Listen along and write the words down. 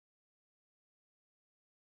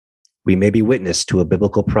we may be witness to a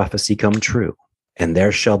biblical prophecy come true. And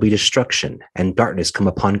there shall be destruction and darkness come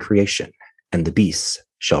upon creation, and the beasts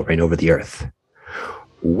shall reign over the earth.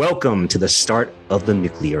 Welcome to the start of the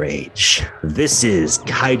nuclear age. This is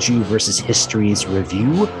Kaiju vs. History's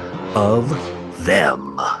review of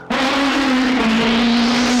Them.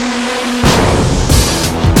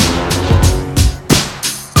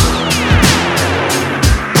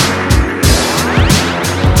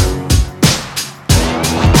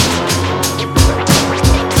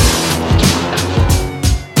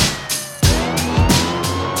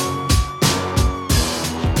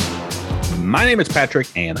 My name is Patrick,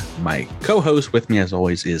 and my co-host with me, as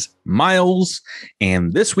always, is Miles.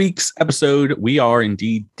 And this week's episode, we are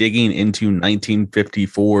indeed digging into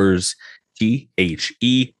 1954's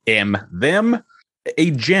THEM, Them,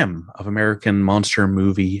 a gem of American monster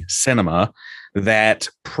movie cinema that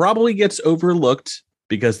probably gets overlooked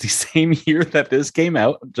because the same year that this came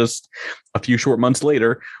out, just a few short months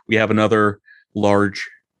later, we have another large,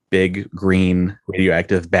 big, green,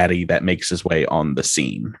 radioactive baddie that makes his way on the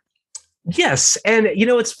scene. Yes. And,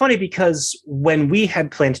 it's funny because when we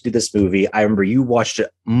had planned to do this movie, I remember you watched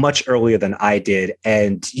it much earlier than I did.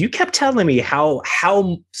 And you kept telling me how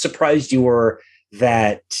surprised you were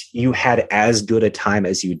that you had as good a time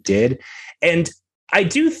as you did. And I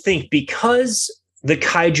do think because the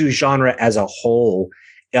kaiju genre as a whole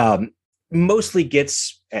mostly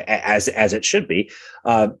gets, as it should be,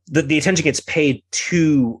 the attention gets paid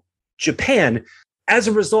to Japan. As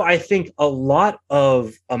a result, I think a lot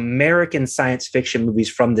of American science fiction movies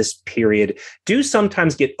from this period do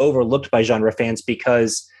sometimes get overlooked by genre fans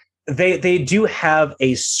because they do have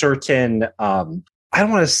a certain, I don't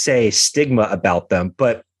want to say stigma about them,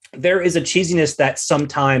 but there is a cheesiness that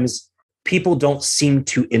sometimes people don't seem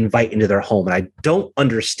to invite into their home. And I don't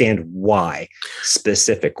understand why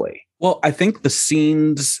specifically. Well, I think the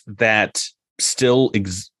scenes that still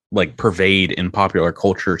pervade in popular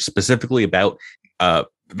culture, specifically about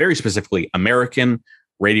very specifically American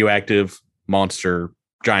radioactive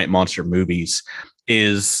giant monster movies,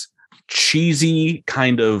 is cheesy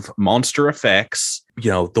kind of monster effects.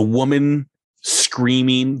 The woman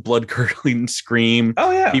screaming, blood curdling scream.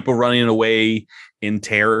 Oh yeah. People running away in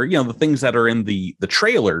terror. The things that are in the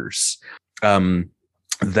trailers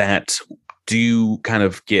that do kind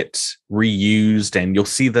of get reused, and you'll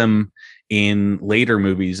see them in later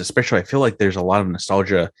movies. Especially, I feel like there's a lot of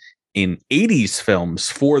nostalgia in 80s films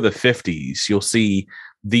for the 50s. You'll see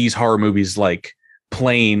these horror movies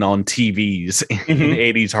playing on TVs in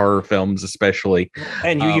 80s horror films, especially.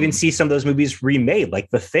 And you even see some of those movies remade, like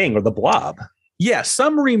The Thing or The Blob. Yeah,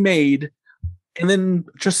 some remade, and then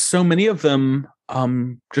just so many of them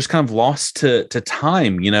just kind of lost to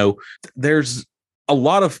time. There's a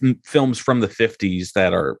lot of films from the 50s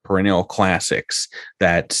that are perennial classics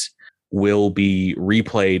that will be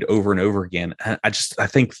replayed over and over again. I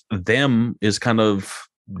think Them is kind of,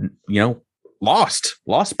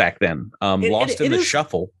 lost back then, lost in the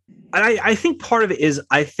shuffle. And I think part of it is,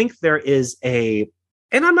 I think there is and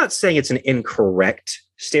I'm not saying it's an incorrect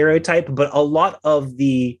stereotype, but a lot of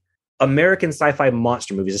the American sci-fi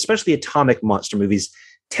monster movies, especially atomic monster movies,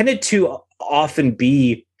 tended to often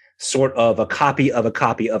be sort of a copy of a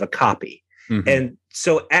copy of a copy. Mm-hmm. And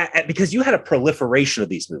so because you had a proliferation of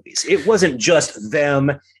these movies, it wasn't just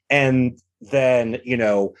Them and then,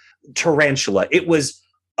 Tarantula. It was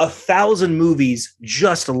 1,000 movies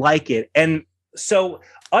just like it. And so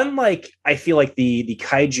unlike, I feel like the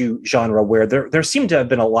kaiju genre, where there seemed to have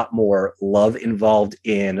been a lot more love involved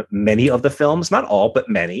in many of the films, not all, but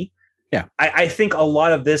many. Yeah. I think a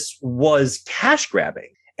lot of this was cash grabbing.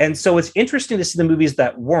 And so it's interesting to see the movies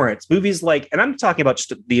that weren't. Movies like, and I'm talking about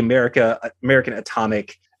just the American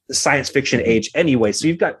atomic science fiction age anyway. So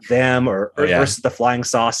you've got Them or Earth versus the Flying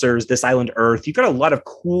Saucers, This Island Earth. You've got a lot of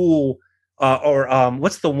cool,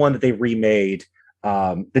 what's the one that they remade?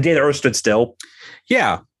 The Day the Earth Stood Still.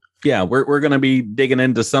 Yeah. Yeah, we're going to be digging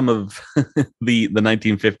into some of the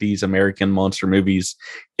 1950s American monster movies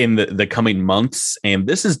in the coming months. And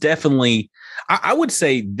this is definitely, I would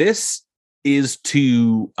say this is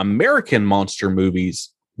to American monster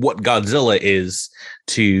movies what Godzilla is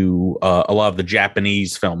to a lot of the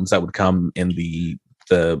Japanese films that would come in the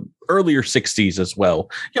earlier 60s as well.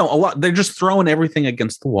 A lot, they're just throwing everything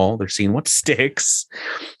against the wall. They're seeing what sticks.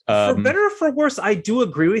 For better or for worse, I do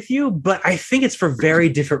agree with you, but I think it's for very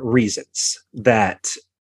different reasons that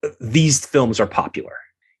these films are popular.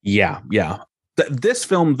 Yeah. This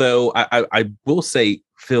film, though, I will say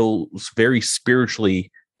feels very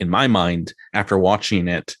spiritually, in my mind, after watching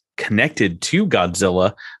it, connected to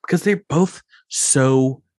Godzilla, because they're both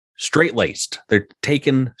so straight-laced. They're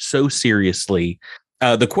taken so seriously.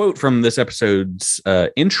 The quote from this episode's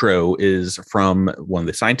intro is from one of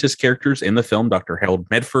the scientist characters in the film, Dr. Harold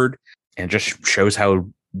Medford, and just shows how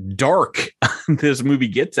dark this movie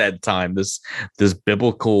gets at time. This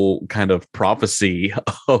biblical kind of prophecy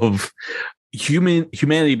of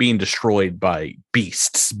humanity being destroyed by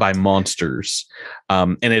beasts, by monsters,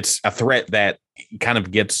 and it's a threat that kind of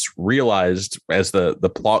gets realized as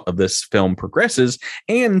the plot of this film progresses,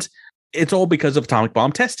 and it's all because of atomic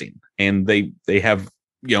bomb testing. And they have,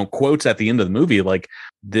 you know, quotes at the end of the movie, like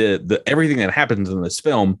the everything that happens in this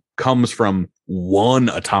film comes from one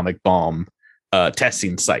atomic bomb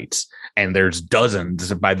testing sites, and there's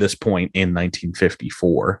dozens by this point in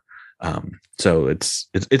 1954. So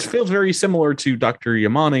it feels very similar to Dr.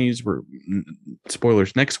 Yamane's,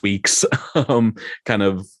 spoilers, next week's kind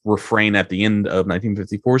of refrain at the end of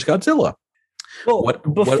 1954's Godzilla. Well,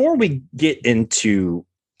 before we get into,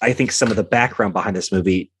 I think, some of the background behind this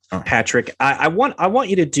movie, Patrick, I want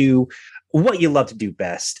you to do what you love to do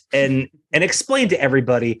best and explain to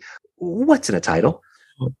everybody what's in a title.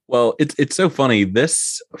 Well, it's so funny.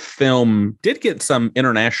 This film did get some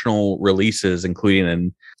international releases, including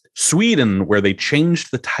in Sweden, where they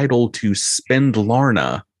changed the title to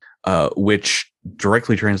Spindlarna, which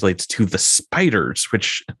directly translates to the spiders,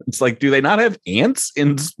 which it's like, do they not have ants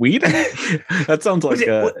in Sweden? That sounds like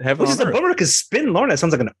heaven. Which is a bummer, because Spindlarna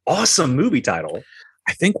sounds like an awesome movie title.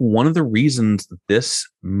 I think one of the reasons this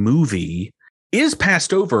movie is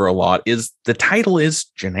passed over a lot is the title is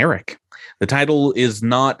generic. The title is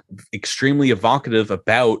not extremely evocative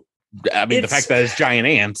about, I mean, the fact that it's giant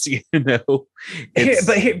ants, you know.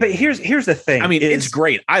 But here's the thing. I mean, it's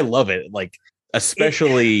great. I love it. Like,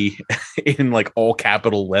 especially in like all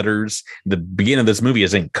capital letters. The beginning of this movie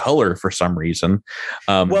is in color for some reason.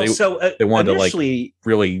 They wanted to like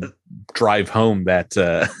really drive home that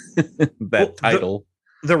that title.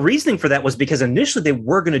 The reasoning for that was because initially they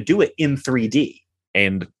were going to do it in 3D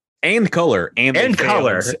and color and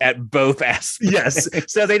color at both aspects. Yes.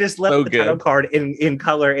 So they just left the title card in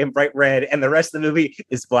color, in bright red, and the rest of the movie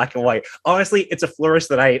is black and white. Honestly, it's a flourish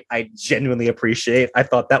that I genuinely appreciate. I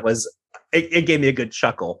thought that was, it gave me a good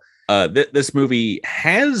chuckle. This movie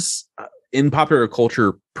has, in popular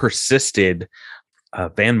culture, persisted.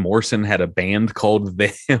 Van Morrison had a band called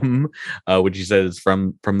Them, which he says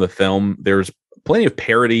from the film. There's plenty of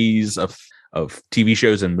parodies of TV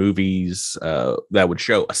shows and movies that would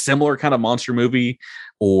show a similar kind of monster movie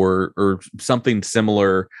or something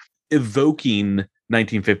similar, evoking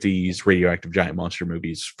 1950s radioactive giant monster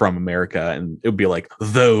movies from America, and it would be like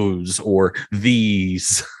those or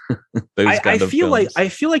these. I feel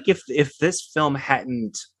like if this film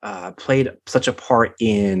hadn't played such a part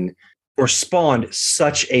in or spawned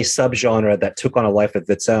such a subgenre that took on a life of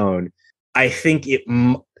its own, I think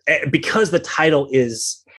because the title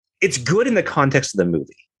it's good in the context of the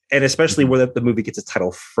movie, and especially where the movie gets its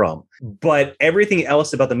title from. But everything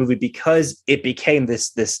else about the movie, because it became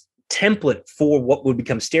this template for what would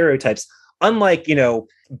become stereotypes, unlike, you know,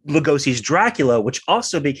 Lugosi's Dracula, which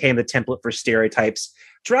also became the template for stereotypes,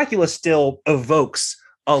 Dracula still evokes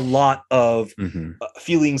a lot of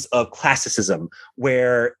feelings of classicism,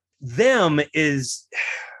 where Them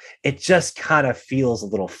it just kind of feels a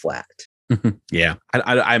little flat. Yeah.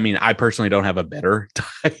 I mean, I personally don't have a better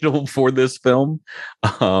title for this film.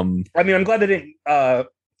 I mean, I'm glad they didn't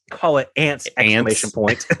call it Ants! Exclamation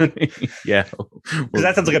point. Yeah. Because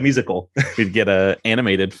that sounds like a musical. We'd get an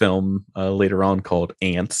animated film later on called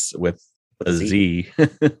Ants with a Z.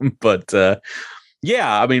 But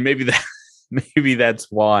yeah, I mean, maybe that's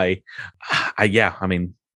why. I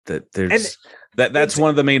mean, that's one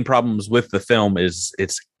of the main problems with the film is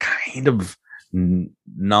it's kind of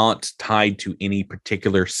not tied to any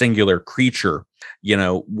particular singular creature. You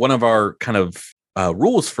know, one of our kind of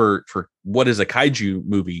rules for what is a kaiju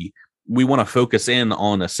movie, we want to focus in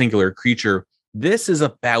on a singular creature. This is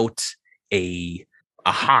about a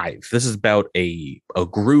hive. This is about a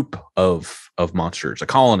group of monsters, a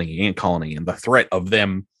ant colony, and the threat of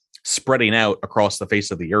them spreading out across the face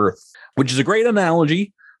of the earth, which is a great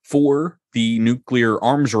analogy for the nuclear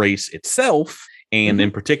arms race itself. And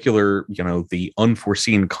in particular, you know, the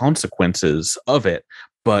unforeseen consequences of it.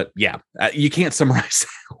 But yeah, you can't summarize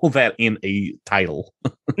all that in a title.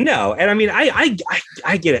 No. And I mean, I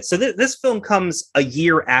get it. So this film comes a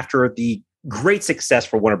year after the great success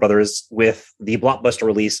for Warner Brothers with the blockbuster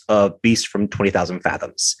release of Beast from 20,000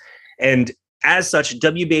 Fathoms. And as such,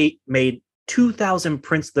 WB made 2,000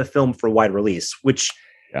 prints of the film for wide release, which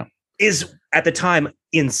is at the time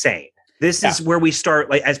insane. This is where we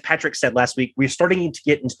start, like as Patrick said last week, we're starting to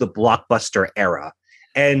get into the blockbuster era.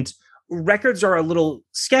 And records are a little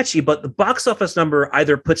sketchy, but the box office number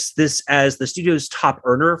either puts this as the studio's top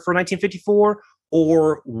earner for 1954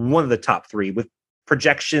 or one of the top three, with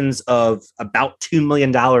projections of about $2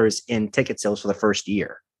 million in ticket sales for the first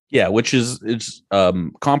year. Yeah, which is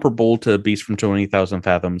comparable to Beast from 20,000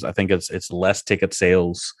 Fathoms. I think it's less ticket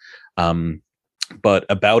sales, but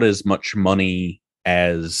about as much money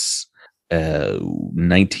as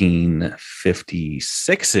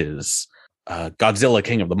 1956's Godzilla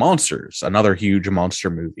King of the Monsters, another huge monster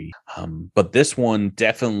movie. But this one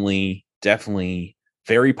definitely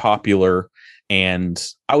very popular. And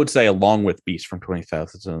I would say, along with Beast from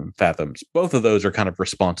 20,000 Fathoms, both of those are kind of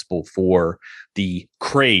responsible for the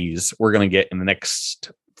craze we're going to get in the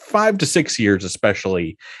next 5 to 6 years,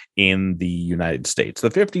 especially in the United States. The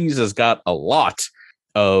 50s has got a lot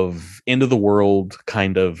of end of the world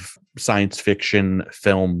kind of science fiction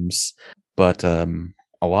films, but a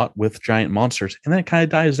lot with giant monsters, and then it kind of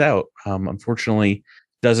dies out. Unfortunately,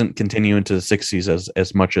 doesn't continue into the 60s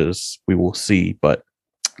as much as we will see. But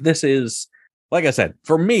this is, like I said,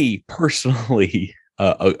 for me personally,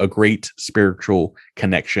 a great spiritual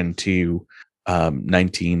connection to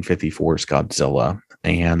 1954's Godzilla.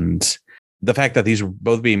 And the fact that these were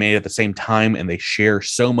both being made at the same time and they share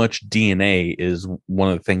so much DNA is one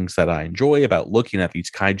of the things that I enjoy about looking at these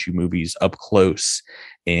kaiju movies up close,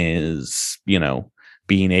 is,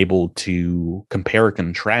 being able to compare and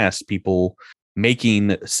contrast people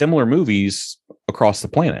making similar movies across the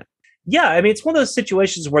planet. Yeah, I mean, it's one of those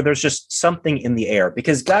situations where there's just something in the air,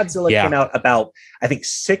 because Godzilla came out about, I think,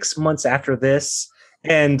 6 months after this.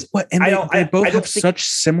 And they both have such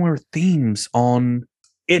similar themes on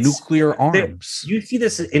nuclear arms. You see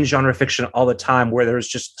this in genre fiction all the time, where there's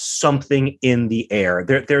just something in the air.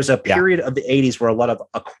 There's a period of the 80s where a lot of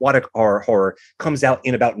aquatic horror comes out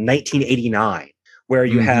in about 1989, where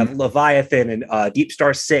you have Leviathan and Deep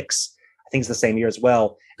Star 6. I think it's the same year as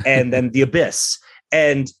well. And then The Abyss.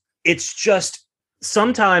 And it's just,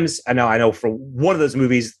 sometimes, I know for one of those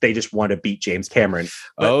movies, they just want to beat James Cameron.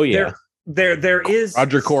 Oh, yeah. There is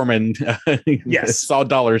Roger Corman. Yes, saw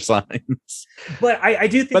dollar signs. But I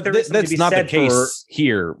do think that's not the case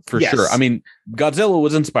here for sure. I mean, Godzilla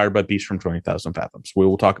was inspired by Beast from 20,000 Fathoms. We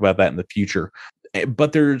will talk about that in the future.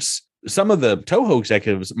 But there's some of the Toho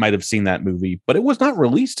executives might have seen that movie, but it was not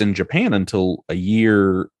released in Japan until a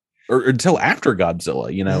year or until after Godzilla,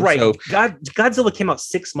 Right. So Godzilla came out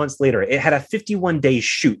 6 months later. It had a 51-day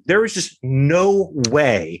shoot. There was just no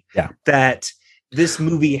way that this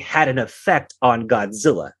movie had an effect on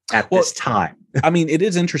Godzilla at this time. I mean, it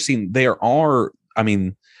is interesting. There are,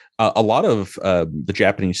 a lot of the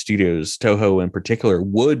Japanese studios, Toho in particular,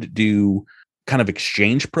 would do kind of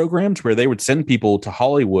exchange programs where they would send people to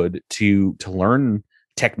Hollywood to learn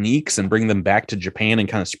techniques and bring them back to Japan and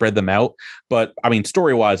kind of spread them out. But I mean,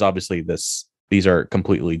 story-wise, obviously these are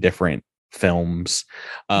completely different films.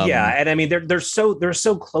 And I mean, they're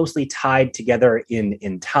so closely tied together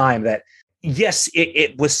in time that, yes,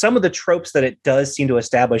 it was some of the tropes that it does seem to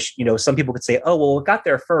establish. Some people could say, oh, well, it got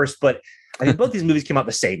there first, but I think both these movies came out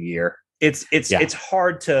the same year. It's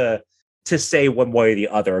hard to say one way or the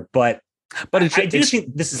other, but I do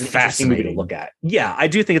think this is an interesting movie to look at. Yeah, I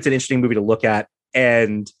do think it's an interesting movie to look at.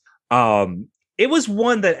 And it was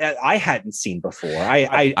one that I hadn't seen before.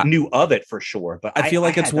 I knew of it for sure, but I feel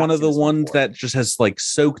like it's one of the ones that just has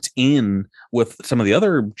soaked in with some of the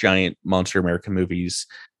other giant monster American movies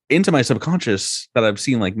into my subconscious that I've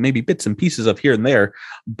seen maybe bits and pieces of here and there,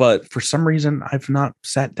 but for some reason I've not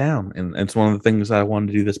sat down. And it's one of the things that I wanted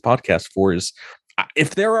to do this podcast for, is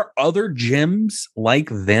if there are other gems like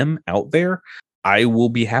them out there, I will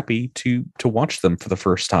be happy to watch them for the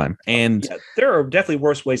first time. And there are definitely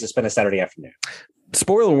worse ways to spend a Saturday afternoon.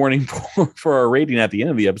 Spoiler warning for our rating at the end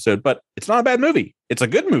of the episode, but it's not a bad movie. It's a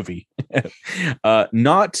good movie.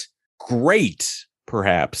 Not great,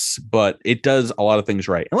 perhaps, but it does a lot of things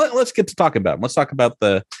right. And let's get to talking about them. Let's talk about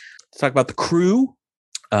the crew,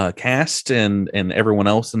 cast, and everyone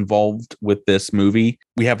else involved with this movie.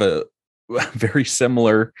 We have a very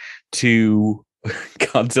similar to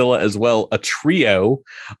Godzilla as well, a trio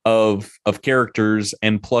of characters,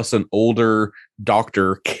 and plus an older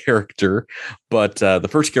doctor character. But the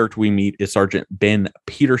first character we meet is Sergeant Ben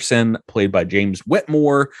Peterson, played by James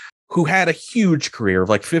Whitmore, who had a huge career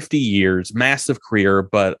of 50 years, massive career.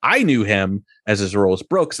 But I knew him as his role as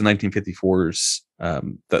Brooks in 1954's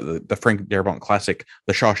the Frank Darabont classic,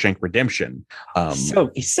 The Shawshank Redemption.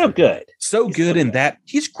 He's so good. In that.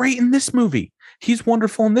 He's great in this movie. He's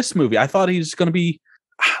wonderful in this movie. I thought he's going to be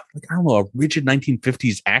like, I don't know, a rigid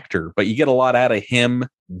 1950s actor, but you get a lot out of him.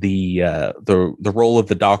 The role of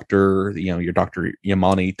the doctor, your Dr.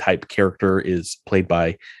 Yamane type character is played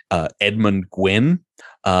by Edmund Gwynn,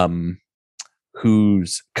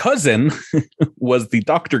 whose cousin was the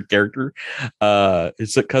doctor character.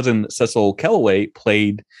 His cousin Cecil Kellaway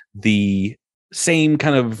played the same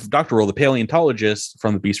kind of doctor role, the paleontologist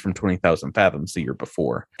from The Beast from 20,000 Fathoms the year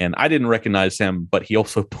before. And I didn't recognize him, but he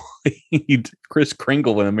also played Kris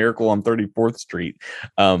Kringle in A Miracle on 34th Street.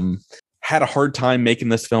 Had a hard time making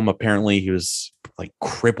this film. Apparently, he was like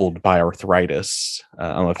crippled by arthritis.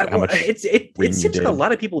 I don't know how much. It seems like a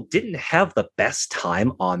lot of people didn't have the best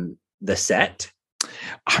time on the set.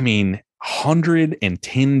 I mean,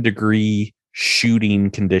 110-degree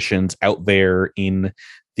shooting conditions out there in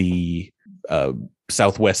the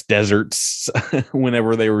Southwest deserts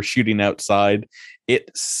whenever they were shooting outside.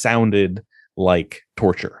 It sounded like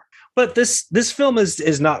torture. But this film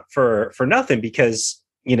is not for nothing, because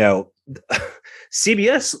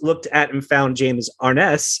CBS looked at and found James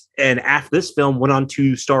Arness, and after this film went on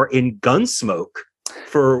to star in Gunsmoke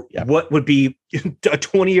for what would be a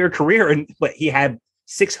 20-year career, and what he had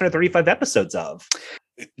 635 episodes of.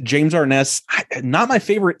 James Arness, not my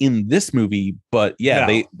favorite in this movie, but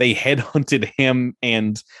they headhunted him,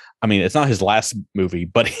 and I mean, it's not his last movie,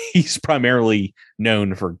 but he's primarily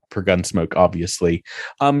known for Gunsmoke, obviously.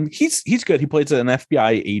 He's good. He plays an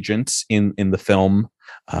FBI agent in the film,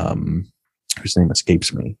 whose name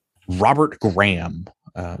escapes me. Robert Graham,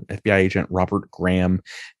 FBI agent Robert Graham,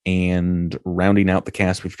 and rounding out the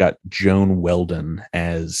cast, we've got Joan Weldon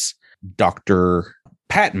as Dr.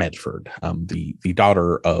 Pat Medford, the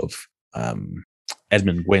daughter of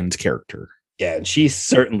Edmund Gwynn's character. Yeah, and she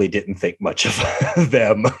certainly didn't think much of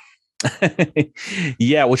them.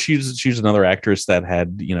 Yeah, well, she's another actress that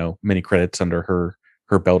had many credits under her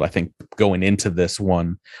belt, I think, going into this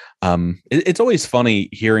one. It's always funny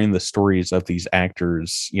hearing the stories of these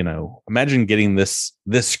actors. Imagine getting this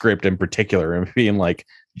script in particular and being like,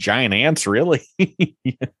 giant ants, really?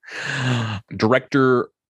 Director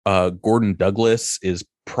Gordon Douglas is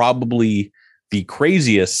probably the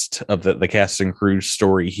craziest of the cast and crew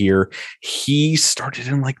story here. He started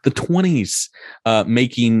in like the 20s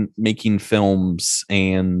making films,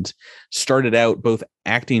 and started out both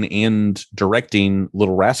acting and directing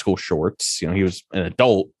Little Rascal shorts. He was an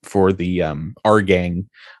adult for the Our Gang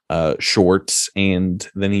shorts, and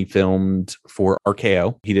then he filmed for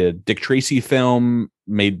RKO. He did a Dick Tracy film,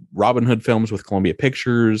 made Robin Hood films with Columbia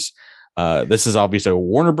Pictures. This is obviously a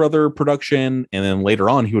Warner Brother production, and then later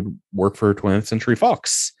on he would work for 20th Century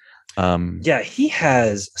Fox. He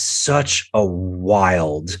has such a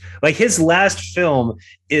wild, like, his last film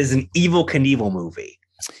is an Evel Knievel movie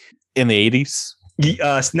in the 80s.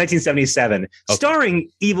 1977, okay. Starring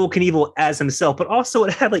Evel Knievel as himself, but also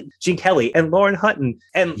it had like Gene Kelly and Lauren Hutton,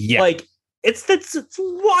 and like it's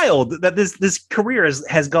wild that this career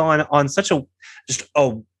has gone on such a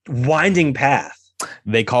winding path.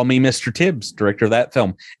 They Call Me Mr. Tibbs, director of that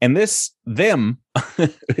film. And Them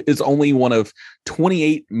is only one of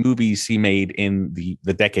 28 movies he made in the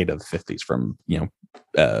decade of the 50s, from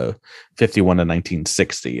 51 to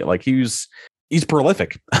 1960. Like, he's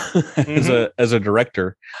prolific as a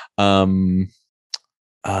director. Joan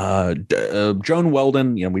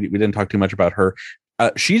Weldon, we didn't talk too much about her.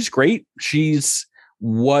 She's great. She's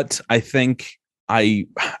what I think I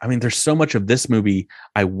mean, there's so much of this movie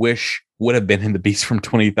I wish would have been in The Beast from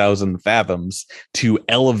 20,000 Fathoms to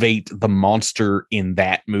elevate the monster in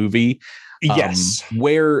that movie. Yes.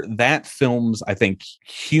 Where that film's, I think,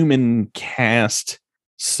 human cast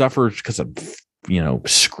suffers because of,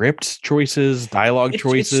 script choices, dialogue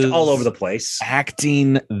choices. It's all over the place.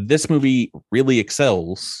 Acting. This movie really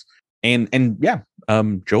excels. And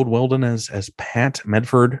Joan Weldon as Pat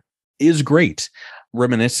Medford is great.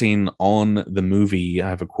 Reminiscing on the movie, I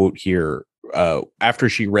have a quote here. After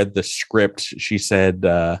she read the script, she said,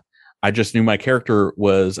 I just knew my character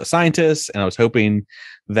was a scientist, and I was hoping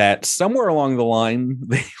that somewhere along the line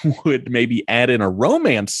they would maybe add in a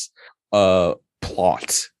romance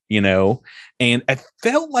plot, and I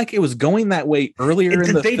felt like it was going that way earlier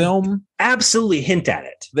in the film. Absolutely hint at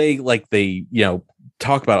it. They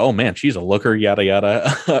talk about, oh man, she's a looker, yada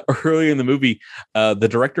yada. Early in the movie, the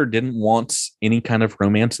director didn't want any kind of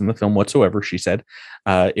romance in the film whatsoever. She said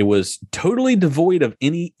it was totally devoid of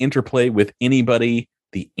any interplay with anybody.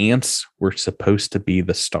 The ants were supposed to be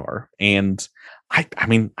the star, and I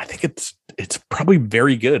think it's probably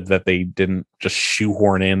very good that they didn't just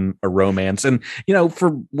shoehorn in a romance. And for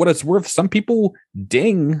what it's worth, some people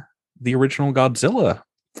ding the original Godzilla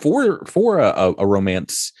for a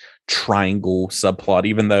romance triangle subplot,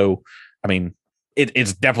 even though,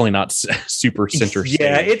 it's definitely not super center stage.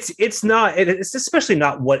 Yeah, it's not. It's especially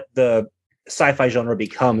not what the sci-fi genre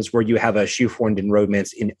becomes, where you have a shoehorned in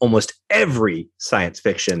romance in almost every science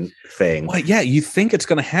fiction thing. Well, yeah, you think it's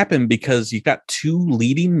going to happen because you've got two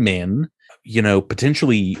leading men,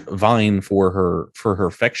 potentially vying for her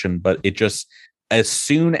affection, but it just, as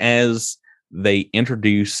soon as they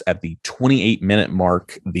introduce at the 28-minute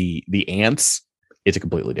mark the ants, it's a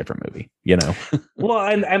completely different movie, Well,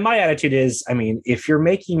 and my attitude is, I mean, if you're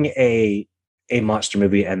making a monster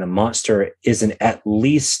movie and the monster isn't at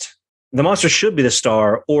least, the monster should be the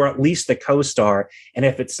star or at least the co-star. And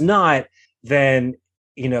if it's not, then,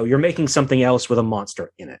 you're making something else with a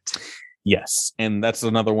monster in it. Yes. And that's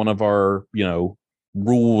another one of our,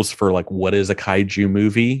 rules for like, what is a kaiju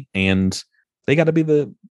movie? And they got to be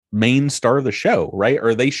the main star of the show, right?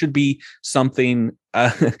 Or they should be something,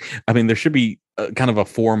 there should be kind of a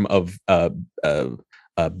form of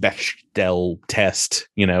Bechdel test,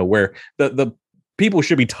 where the people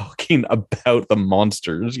should be talking about the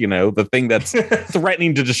monsters, the thing that's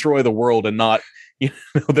threatening to destroy the world, and not,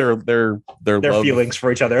 their love. Feelings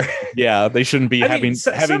for each other. Yeah, they shouldn't be having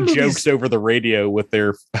jokes over the radio with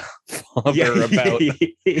their father about,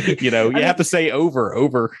 you have to say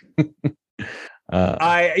over.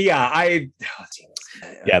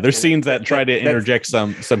 There's scenes that try to interject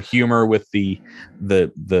some humor with the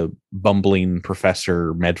bumbling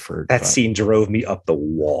Professor Medford. That scene drove me up the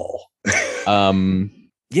wall.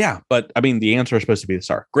 But I mean, the answer is supposed to be the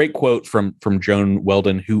star. Great quote from Joan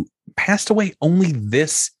Weldon, who passed away only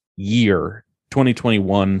this year,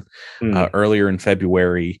 2021, earlier in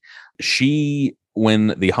February. She,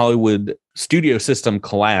 when the Hollywood studio system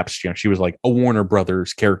collapsed, she was like a Warner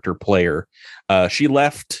Brothers character player. She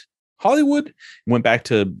left Hollywood, went back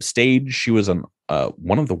to stage. She was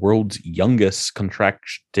one of the world's youngest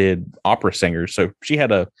contracted opera singers. So she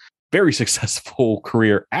had a very successful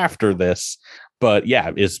career after this. But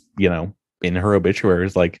yeah, in her obituary,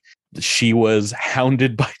 is like she was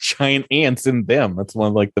hounded by giant ants in them. That's one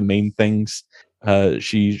of like the main things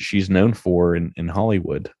she's known for in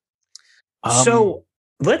Hollywood. So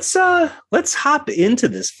let's hop into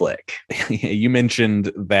this flick. You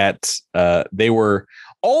mentioned that they were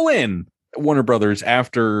all in, Warner Brothers,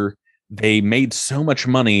 after they made so much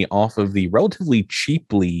money off of the relatively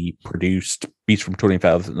cheaply produced Beast from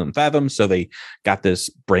 20,000 Fathoms. So they got this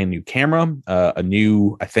brand new camera, a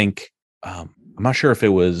new, I think, I'm not sure if it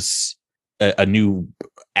was a new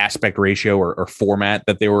aspect ratio or format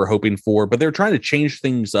that they were hoping for, but they're trying to change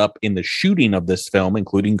things up in the shooting of this film,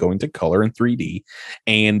 including going to color and 3D.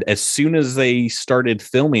 And as soon as they started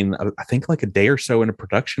filming, I think like a day or so into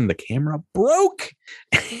production, the camera broke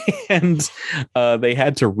and they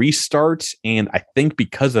had to restart. And I think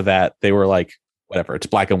because of that, they were like, whatever, it's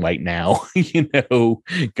black and white now,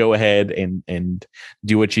 go ahead and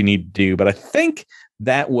do what you need to do. But I think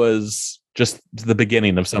that was just the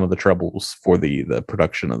beginning of some of the troubles for the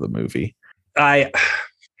production of the movie. I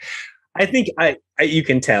think you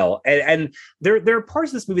can tell, and there are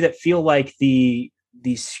parts of this movie that feel like the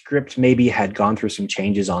script maybe had gone through some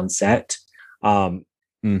changes on set. I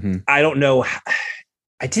don't know.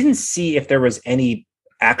 I didn't see if there was any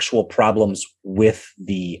actual problems with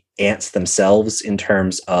the ants themselves in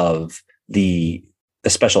terms of the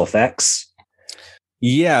special effects.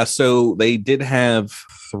 Yeah, so they did have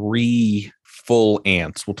 3 full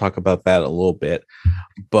ants. We'll talk about that a little bit.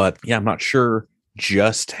 But yeah, I'm not sure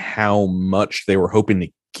just how much they were hoping to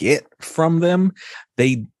get from them.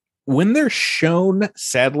 When they're shown,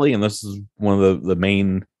 sadly, and this is one of the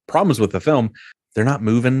main problems with the film, they're not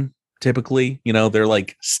moving typically. They're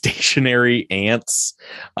like stationary ants.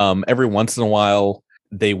 Every once in a while,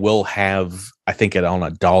 they will have, I think, it on a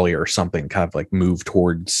dolly or something, kind of like move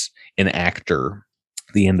towards an actor.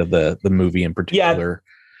 The end of the movie in particular.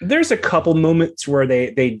 Yeah, there's a couple moments where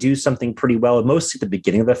they do something pretty well, mostly at the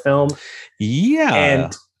beginning of the film. Yeah.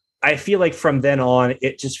 And I feel like from then on,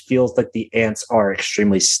 it just feels like the ants are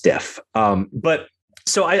extremely stiff. But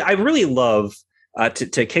so I really love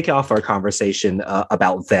to kick off our conversation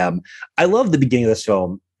about them. I love the beginning of this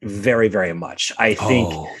film very, very much. I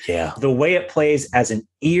think the way it plays as an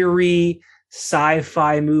eerie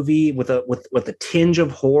sci-fi movie with a tinge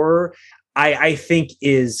of horror, I think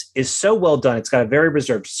is so well done. It's got a very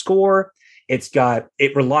reserved score.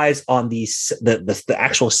 It relies on the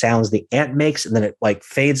actual sounds the ant makes, and then it like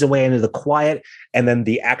fades away into the quiet, and then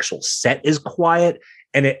the actual set is quiet,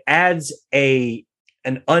 and it adds an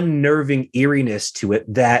unnerving eeriness to it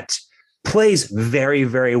that plays very,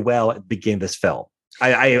 very well at the beginning of this film.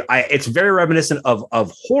 It's very reminiscent of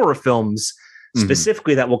horror films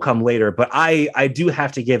specifically that will come later, but I do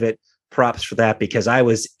have to give it props for that because I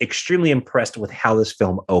was extremely impressed with how this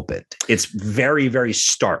film opened. It's very, very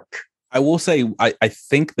stark. I will say, I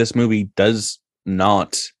think this movie does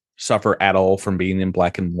not suffer at all from being in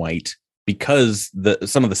black and white because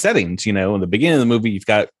some of the settings, in the beginning of the movie, you've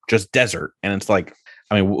got just desert. And it's like,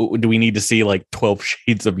 I mean, do we need to see like 12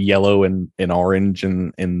 shades of yellow and orange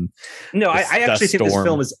and no, I actually think this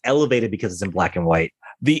film is elevated because it's in black and white.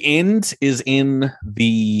 The end is in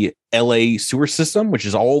the LA sewer system, which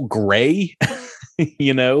is all gray.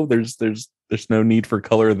 There's no need for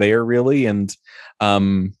color there really. And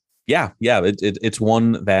it's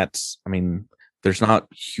one that, I mean, there's not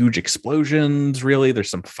huge explosions really. There's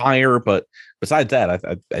some fire, but besides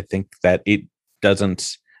that, I think that it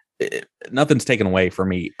doesn't. Nothing's taken away from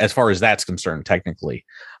me as far as that's concerned. Technically,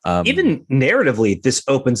 even narratively, this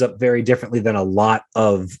opens up very differently than a lot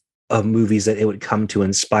of movies that it would come to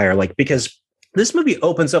inspire. Like because this movie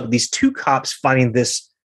opens up with these two cops finding this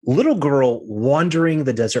little girl wandering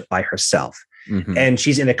the desert by herself, and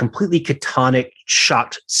she's in a completely catatonic,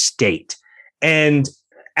 shocked state. And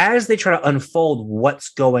as they try to unfold what's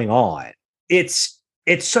going on, it's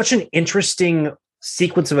such an interesting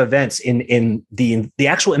sequence of events in the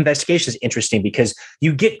actual investigation is interesting because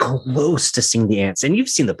you get close to seeing the ants and you've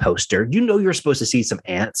seen the poster, you're supposed to see some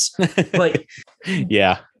ants, but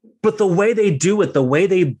but the way they do it, the way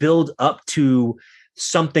they build up to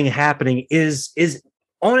something happening is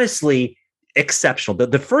honestly exceptional.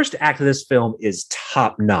 The first act of this film is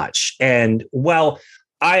top notch. And while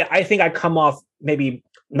I think I come off maybe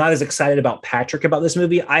not as excited about Patrick about this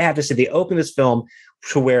movie, I have to say they open this film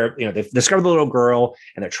to where, they've discovered the little girl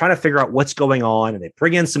and they're trying to figure out what's going on. And they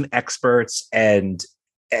bring in some experts and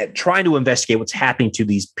trying to investigate what's happening to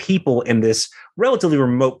these people in this relatively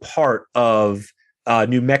remote part of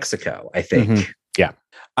New Mexico, I think. Mm-hmm.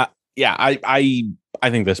 I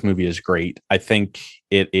think this movie is great. I think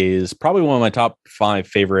it is probably one of my top 5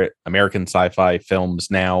 favorite American sci-fi films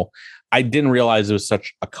now. I didn't realize it was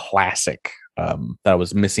such a classic that I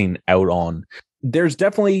was missing out on. There's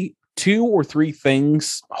definitely 2 or 3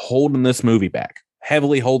 things holding this movie back,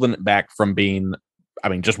 heavily holding it back from being,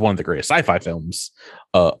 just one of the greatest sci-fi films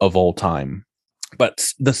of all time.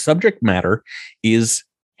 But the subject matter is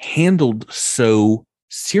handled so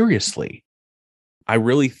seriously. I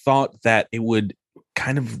really thought that it would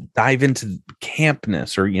kind of dive into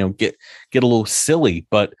campness or, get a little silly,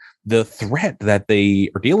 but the threat that they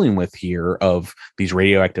are dealing with here of these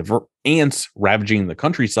radioactive ants ravaging the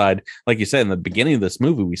countryside, like you said in the beginning of this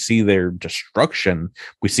movie, we see their destruction.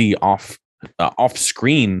 We see off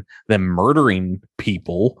screen them murdering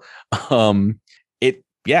people. It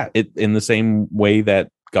in the same way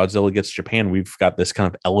that Godzilla gets Japan, we've got this kind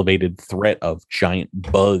of elevated threat of giant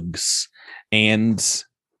bugs. And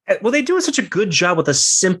well, they do such a good job with a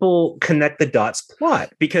simple connect the dots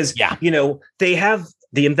plot because, they have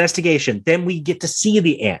the investigation. Then we get to see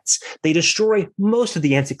the ants. They destroy most of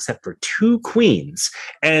the ants except for 2 queens.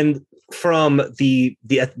 And from the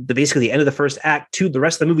basically the end of the first act to the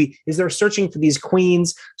rest of the movie is they're searching for these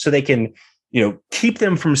queens so they can, keep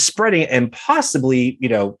them from spreading and possibly,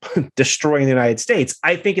 destroying the United States.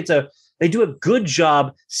 I think they do a good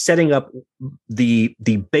job setting up the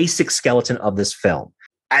basic skeleton of this film.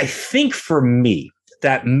 I think for me,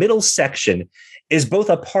 that middle section is both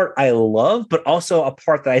a part I love, but also a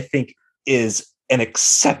part that I think is an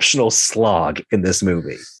exceptional slog in this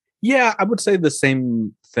movie. Yeah, I would say the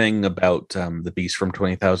same thing about The Beast from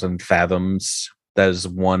 20,000 Fathoms. That is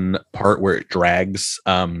one part where it drags.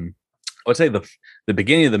 I would say the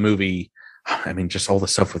beginning of the movie, just all the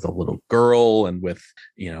stuff with a little girl and with,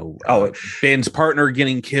 Ben's partner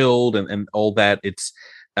getting killed and all that.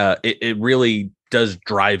 It really does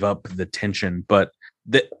drive up the tension, but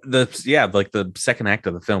the second act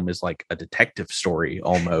of the film is like a detective story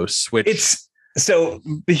almost, which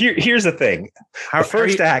here's the thing. The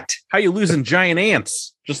first act, how you losing giant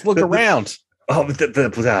ants? Just look around. That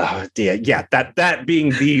being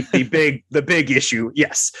the big issue.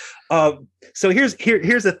 Yes. So here's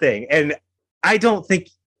the thing. And I don't think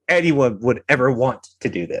anyone would ever want to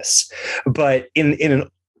do this, but in an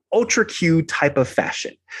ultra Q type of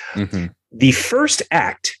fashion, the first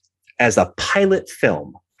act as a pilot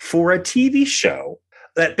film for a TV show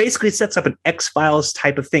that basically sets up an X-Files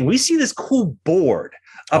type of thing. We see this cool board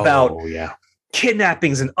about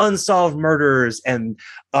kidnappings and unsolved murders and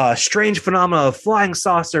strange phenomena of flying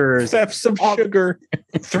saucers, thefts of sugar,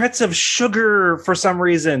 threats of sugar for some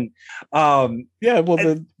reason.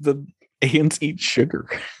 The ants eat sugar.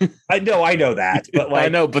 I know that, but I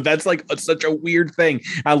know, but that's like such a weird thing.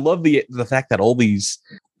 I love the fact that all these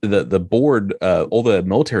the board, all the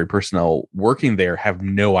military personnel working there have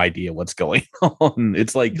no idea what's going on.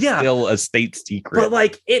 It's like still a state secret. But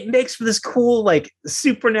like it makes for this cool, like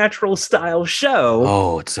supernatural style show.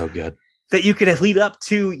 Oh, it's so good. That you could lead up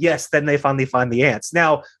to, yes, then they finally find the ants.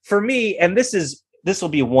 Now, for me, and this will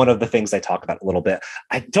be one of the things I talk about a little bit,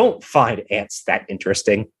 I don't find ants that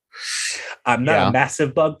interesting. I'm not a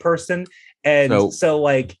massive bug person. And so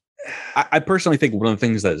like I personally think one of the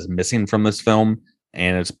things that is missing from this film,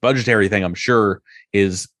 and it's a budgetary thing, I'm sure,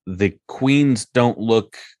 is the queens don't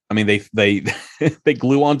look. I mean, they they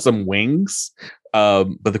glue on some wings,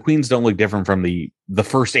 but the queens don't look different from the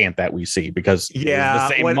first ant that we see because the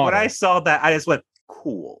same when I saw that, I just went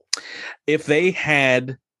cool. If they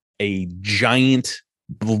had a giant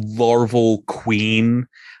larval queen,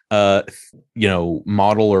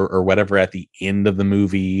 model or whatever at the end of the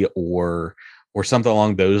movie, or something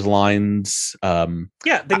along those lines. Then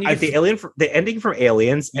you get the ending from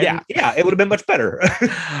Aliens. And it would have been much better.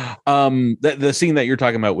 The scene that you're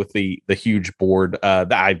talking about with the huge board,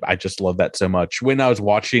 I just love that so much. When I was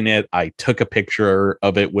watching it, I took a picture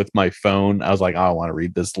of it with my phone. I was like, I don't want to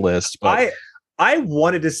read this list, but I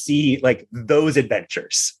wanted to see like those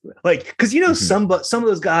adventures, like because some of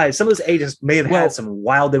those guys, some of those agents may have had some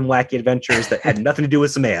wild and wacky adventures that had nothing to do with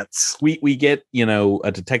some ants. We get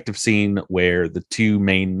a detective scene where the two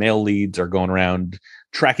main male leads are going around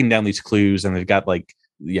tracking down these clues, and they've got like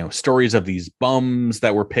stories of these bums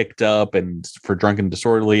that were picked up and for drunk and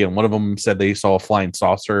disorderly, and one of them said they saw a flying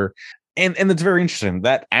saucer, and it's very interesting.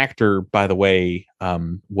 That actor, by the way,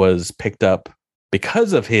 was picked up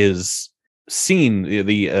because of his scene,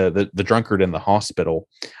 the drunkard in the hospital.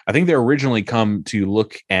 I think they originally come to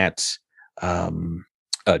look at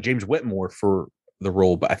James Whitmore for the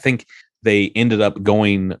role, but I think they ended up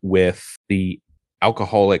going with the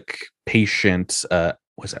alcoholic patient.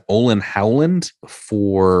 Was it Olin Howland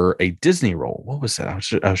for a Disney role? What was that?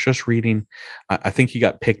 I was just reading. I think he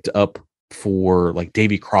got picked up for like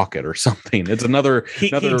Davy Crockett or something. It's he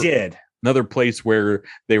did. Another place where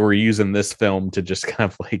they were using this film to just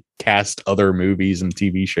kind of like cast other movies and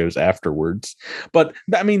TV shows afterwards. But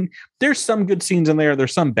I mean, there's some good scenes in there.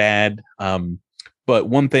 There's some bad. But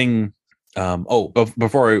one thing,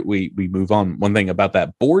 before we move on, one thing about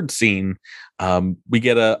that board scene, we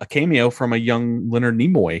get a cameo from a young Leonard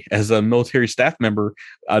Nimoy as a military staff member.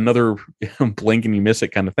 Another blink and you miss it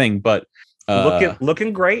kind of thing. But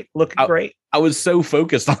looking great. Great. I was so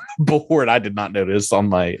focused on the board, I did not notice on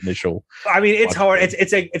my initial. I mean, it's hard.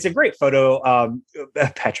 It's a great photo.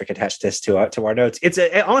 Patrick attached this to our notes. It's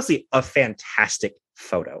honestly a fantastic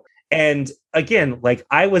photo. And again, like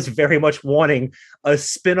I was very much wanting a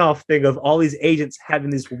spin-off thing of all these agents having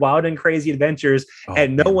these wild and crazy adventures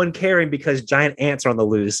and no one caring because giant ants are on the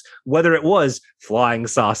loose, whether it was flying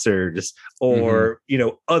saucers or,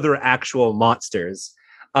 other actual monsters.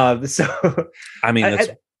 So I mean,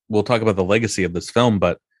 we'll talk about the legacy of this film,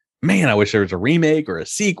 but man, I wish there was a remake or a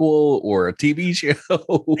sequel or a TV show.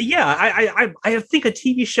 Yeah, I think a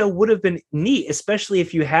TV show would have been neat, especially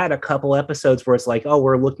if you had a couple episodes where it's like, oh,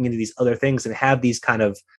 we're looking into these other things and have these kind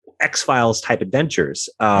of X-Files type adventures.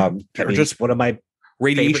 Or just one of my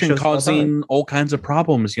radiation causing all kinds of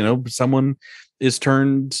problems. Someone is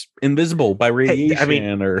turned invisible by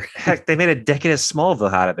radiation. Heck, they made a decade of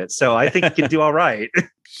Smallville out of it, so I think you can do all right.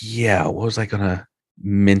 Yeah, what was I gonna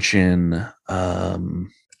mention?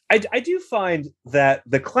 I do find that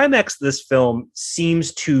the climax of this film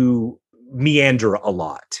seems to meander a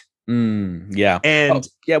lot. Yeah, and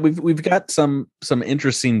we've got some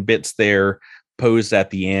interesting bits there posed at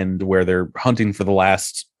the end where they're hunting for the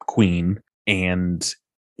last queen, and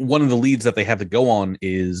one of the leads that they have to go on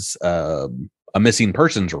is a missing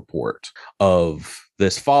persons report of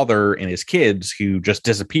this father and his kids who just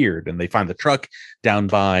disappeared, and they find the truck down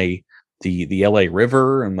by the LA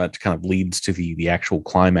River, and that kind of leads to the actual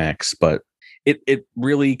climax. But it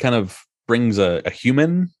really kind of brings a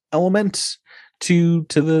human element to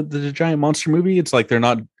the giant monster movie. It's like they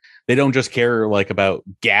don't just care like about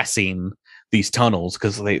gassing these tunnels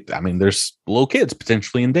because there's little kids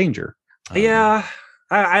potentially in danger. Yeah,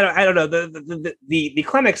 I don't know the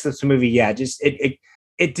climax of this movie. Yeah, just it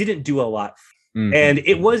didn't do a lot. Mm-hmm. And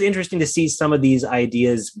it was interesting to see some of these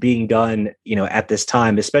ideas being done, at this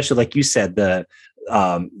time, especially like you said, the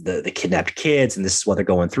kidnapped kids, and this is what they're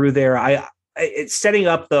going through there. It's setting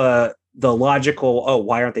up the logical.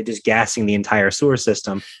 Why aren't they just gassing the entire sewer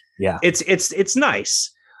system? Yeah, it's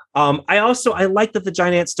nice. I like that the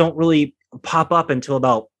giant ants don't really pop up until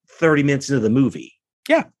about 30 minutes into the movie.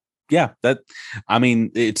 Yeah,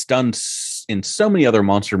 it's done in so many other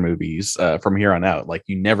monster movies from here on out. Like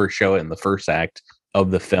you never show it in the first act,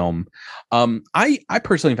 of the film. I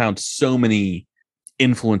personally found so many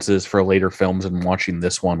influences for later films, and watching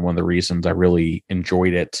this one of the reasons I really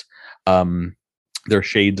enjoyed it. There are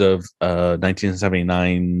shades of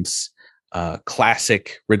 1979's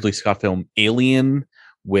classic Ridley Scott film Alien,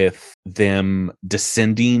 with them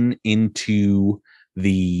descending into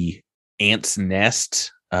the ant's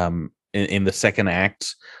nest in the second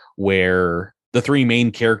act, where the three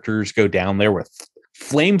main characters go down there with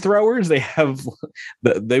flamethrowers. They have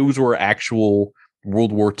those were actual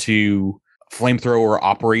World War II flamethrower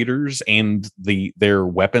operators, and their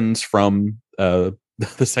weapons from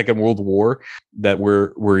the Second World War that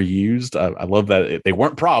were used. I love that they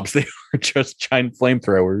weren't props; they were just giant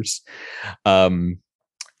flamethrowers.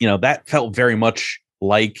 That felt very much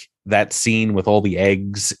like that scene with all the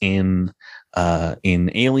eggs in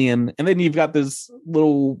Alien, and then you've got this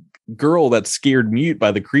little girl that's scared mute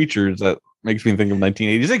by the creatures. That makes me think of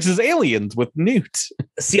 1986's Aliens with Newt.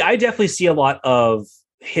 See, I definitely see a lot of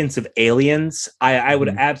hints of Aliens. I would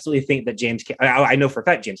absolutely think that I know for a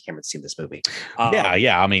fact James Cameron's seen this movie.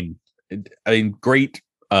 Yeah. I mean, great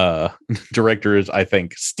directors, I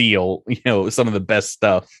think, steal some of the best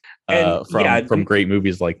stuff from great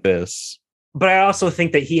movies like this. But I also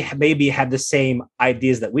think that he maybe had the same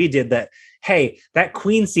ideas that we did, that, hey, that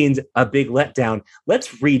Queen scene's a big letdown. Let's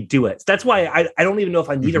redo it. That's why I don't even know if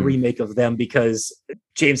I need a remake of them, because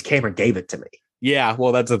James Cameron gave it to me. Yeah,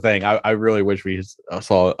 well, that's the thing. I really wish we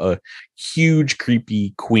saw a huge,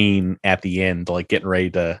 creepy Queen at the end, like getting ready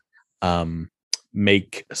to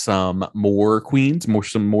make some more queens,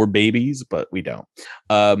 some more babies, but we don't.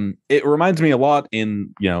 It reminds me a lot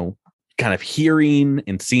in, kind of hearing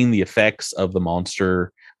and seeing the effects of the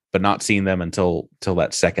monster, but not seeing them until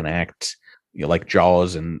that second act, like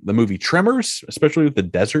Jaws and the movie Tremors, especially with the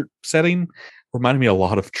desert setting, reminded me a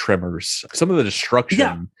lot of Tremors. Some of the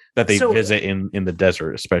destruction that they visit in the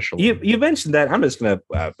desert, especially. You mentioned that. I'm just going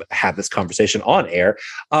to have this conversation on air.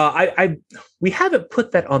 We haven't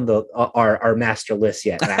put that on our master list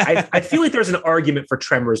yet. And I feel like there's an argument for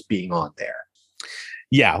Tremors being on there.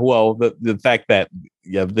 Yeah, well, the fact that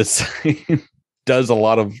this does a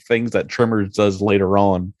lot of things that Tremors does later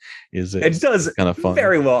on it does kind of fun.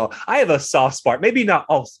 Very well. I have a soft spot, maybe not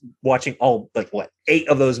watching all 8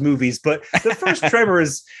 of those movies, but the first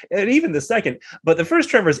Tremors, and even the second, but the first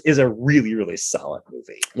Tremors is a really, really solid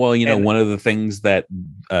movie. Well, one of the things that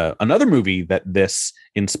another movie that this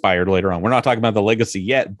inspired later on, we're not talking about the legacy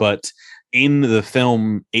yet, but in the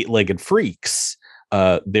film Eight-Legged Freaks,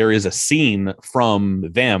 there is a scene from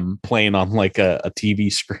them playing on like a TV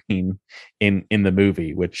screen in the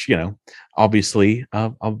movie, which, obviously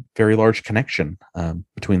a very large connection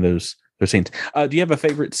between those scenes. Do you have a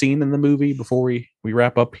favorite scene in the movie before we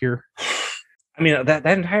wrap up here? I mean, that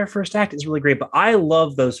entire first act is really great, but I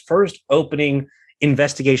love those first opening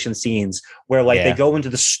investigation scenes where they go into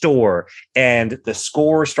the store and the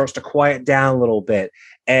score starts to quiet down a little bit.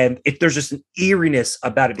 And there's just an eeriness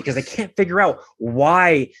about it because they can't figure out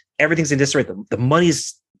why everything's in disarray. The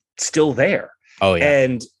money's still there. Oh yeah.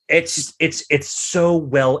 And it's so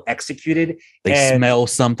well executed. They smell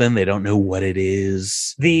something. They don't know what it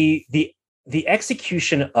is. The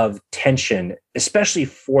execution of tension, especially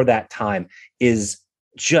for that time, is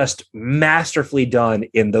just masterfully done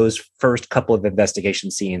in those first couple of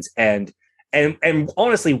investigation scenes. And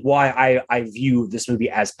honestly, why I view this movie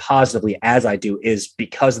as positively as I do is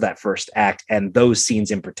because of that first act and those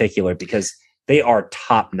scenes in particular, because they are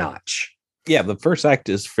top notch. Yeah, the first act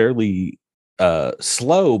is fairly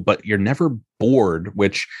slow, but you're never bored,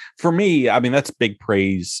 which for me, I mean, that's big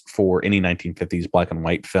praise for any 1950s black and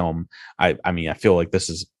white film. I feel like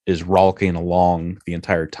this is rollicking along the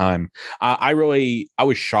entire time. I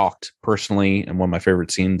was shocked personally, and one of my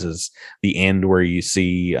favorite scenes is the end where you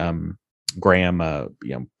see Graham,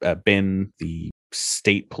 Ben, the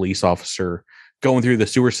state police officer, going through the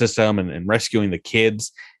sewer system and rescuing the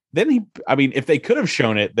kids. Then if they could have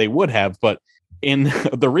shown it, they would have, but in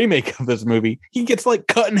the remake of this movie, he gets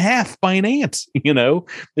cut in half by an ant.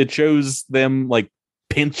 It shows them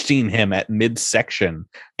pinching him at midsection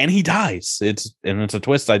and he dies. It's a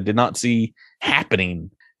twist I did not see happening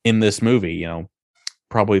in this movie.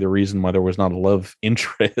 Probably the reason why there was not a love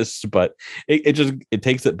interest, but it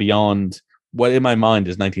takes it beyond what in my mind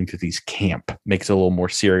is 1950s camp, makes it a little more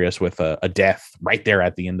serious with a death right there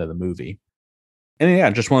at the end of the movie. And yeah,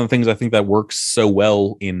 just one of the things I think that works so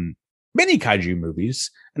well in many kaiju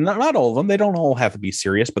movies, and not all of them, they don't all have to be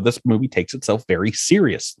serious, but this movie takes itself very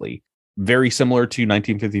seriously. Very similar to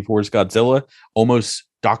 1954's Godzilla, almost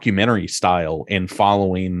documentary style, in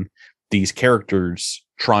following these characters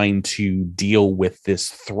trying to deal with this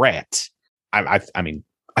threat. I mean,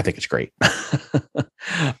 I think it's great.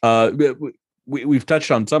 We've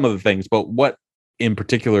touched on some of the things, but what in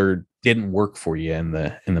particular didn't work for you in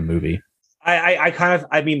the movie?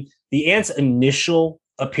 I mean, the ants' initial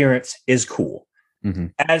appearance is cool. Mm-hmm.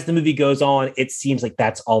 As the movie goes on, it seems like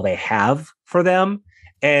that's all they have for them.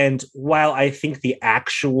 And while I think the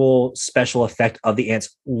actual special effect of the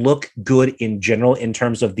ants look good in general, in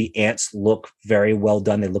terms of the ants look very well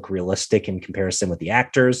done, they look realistic in comparison with the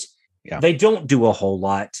actors. Yeah. They don't do a whole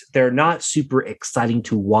lot. They're not super exciting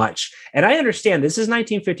to watch. And I understand this is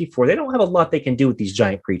 1954. They don't have a lot they can do with these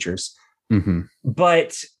giant creatures. Mm-hmm.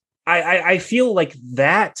 But I feel like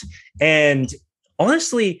that, and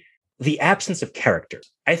honestly, the absence of character.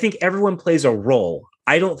 I think everyone plays a role.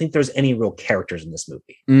 I don't think there's any real characters in this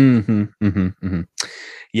movie. Mm-hmm, mm-hmm, mm-hmm.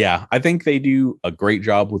 Yeah, I think they do a great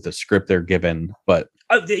job with the script they're given, but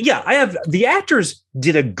the actors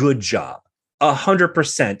did a good job.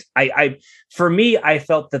 100%. For me, I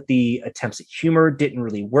felt that the attempts at humor didn't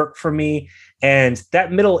really work for me, and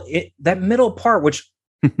that middle part, which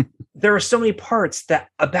there are so many parts that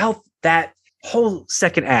about that whole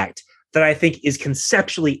second act that I think is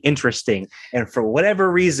conceptually interesting, and for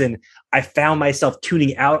whatever reason, I found myself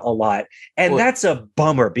tuning out a lot, and that's a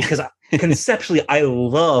bummer because conceptually, I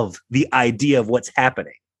love the idea of what's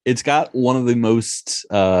happening. It's got one of the most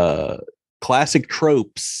classic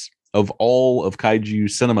tropes of all of kaiju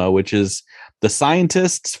cinema, which is the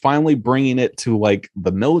scientists finally bringing it to like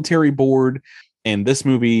the military board. And this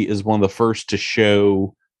movie is one of the first to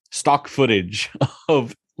show stock footage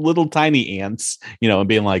of little tiny ants, and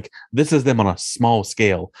being like, this is them on a small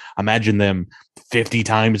scale. Imagine them 50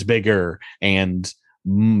 times bigger and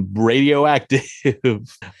radioactive.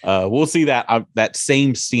 We'll see that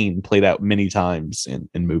same scene played out many times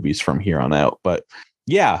in movies from here on out. But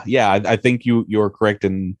yeah, I think you're correct.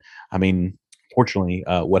 And I mean, fortunately,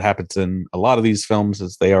 what happens in a lot of these films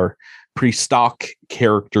is they are pretty stock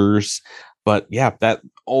characters. But yeah, that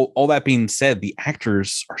all that being said, the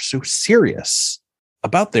actors are so serious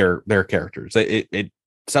about their characters. It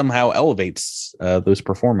somehow elevates those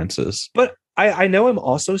performances. But I know I'm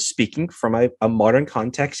also speaking from a modern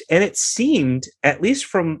context, and it seemed, at least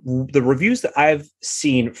from the reviews that I've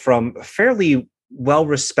seen from fairly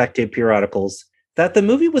well-respected periodicals, that the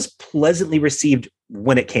movie was pleasantly received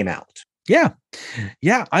when it came out. Yeah.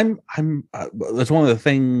 I'm. That's one of the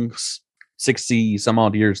things. 60 some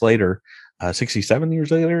odd years later, 67 years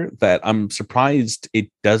later, that I'm surprised it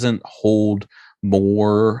doesn't hold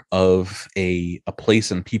more of a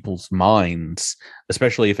place in people's minds,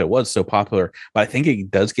 especially if it was so popular. But I think it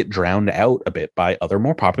does get drowned out a bit by other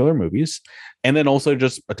more popular movies, and then also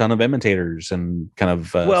just a ton of imitators and kind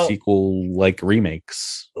of sequel like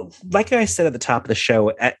remakes. Like I said at the top of the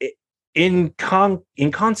show, in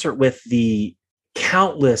concert with the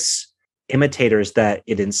countless imitators that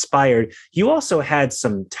it inspired, you also had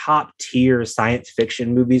some top tier science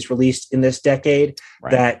fiction movies released in this decade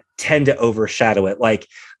that tend to overshadow it, like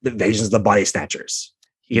the Invasions of the Body Snatchers,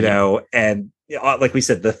 and like we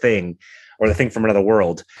said, The Thing, or The Thing from Another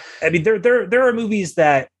World. I mean, there are movies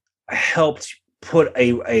that helped put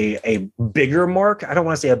a bigger mark. I don't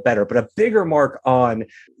want to say a better, but a bigger mark on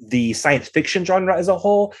the science fiction genre as a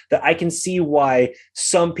whole, that I can see why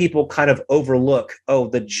some people kind of overlook,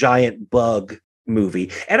 the giant bug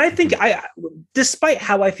movie. And I think despite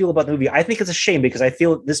how I feel about the movie, I think it's a shame, because I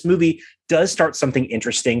feel this movie does start something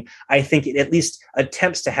interesting. I think it at least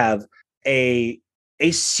attempts to have a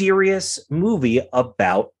serious movie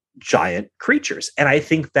about giant creatures. And I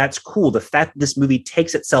think that's cool. The fact that this movie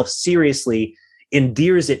takes itself seriously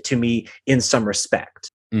endears it to me in some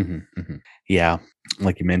respect. Mm-hmm, mm-hmm. Yeah,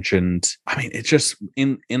 like you mentioned, I mean, it's just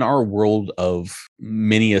in our world of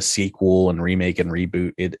many a sequel and remake and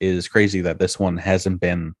reboot, it is crazy that this one hasn't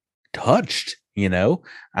been touched. I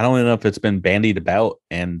don't know if it's been bandied about,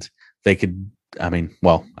 and they could. I mean,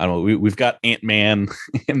 well, I don't know. We've got Ant-Man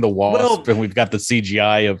and the Wasp, and we've got the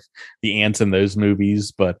CGI of the ants in those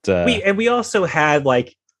movies, but we also had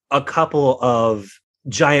like a couple of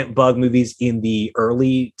giant bug movies in the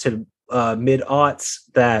early to mid aughts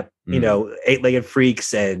that Eight-Legged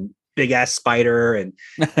Freaks and Big Ass Spider and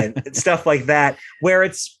stuff like that, where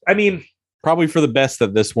it's, I mean, probably for the best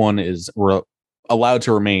that this one is allowed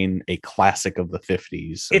to remain a classic of the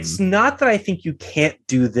 50s. It's not that I think you can't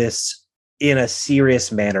do this in a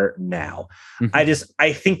serious manner now. Mm-hmm.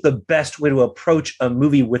 I think the best way to approach a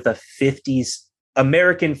movie with a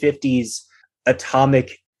American 50s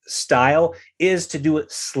atomic style is to do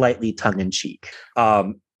it slightly tongue-in-cheek,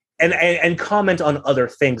 and comment on other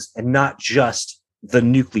things and not just the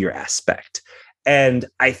nuclear aspect. And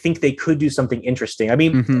I think they could do something interesting. I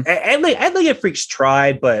mean, Mhm. Atlanta Freaks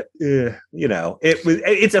tried, but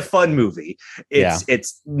it's a fun movie.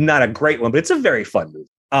 It's not a great one, but it's a very fun movie.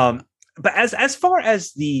 But as far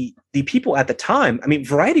as the people at the time, I mean,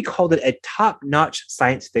 Variety called it a top-notch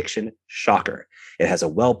science fiction shocker. It has a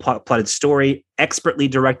well-plotted story, expertly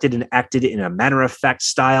directed and acted in a matter-of-fact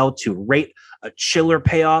style to rate a chiller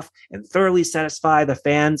payoff and thoroughly satisfy the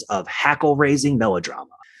fans of hackle-raising melodrama.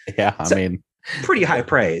 Yeah, I mean, pretty high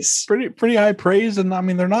praise. Pretty high praise, and I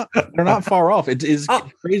mean they're not far off. It is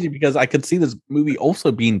crazy because I could see this movie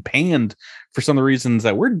also being panned for some of the reasons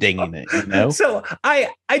that we're dinging it. You know, so I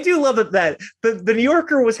do love that the New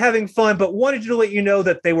Yorker was having fun, but wanted to let you know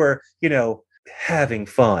that they were having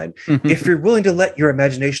fun. If you're willing to let your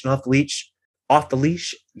imagination off the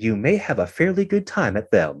leash, you may have a fairly good time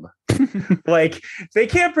at them. Like they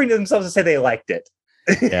can't bring themselves to say they liked it.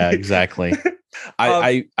 Yeah, exactly.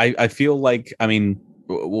 I feel like, I mean,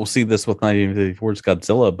 we'll see this with 1954's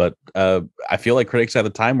Godzilla, but I feel like critics at the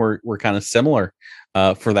time were kind of similar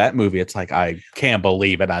for that movie. It's like, I can't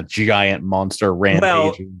believe it, a giant monster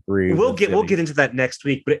rampaging through. We'll get into that next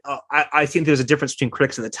week, but I think there's a difference between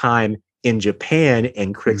critics at the time in Japan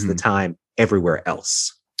and critics at the time everywhere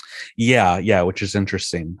else. Yeah, which is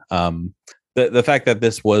interesting. The fact that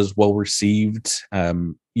this was well received,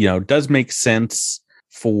 does make sense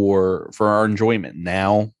for our enjoyment.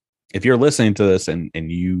 Now, if you're listening to this and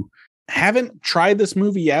you haven't tried this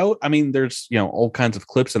movie out, I mean, there's all kinds of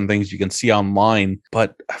clips and things you can see online,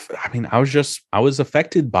 but I mean, I was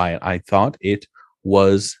affected by it. I thought it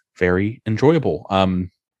was very enjoyable. Are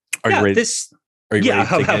you ready? Are you ready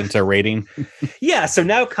to get into rating? Yeah, so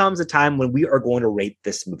now comes a time when we are going to rate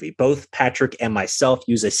this movie. Both Patrick and myself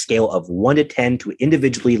use a scale of 1 to 10 to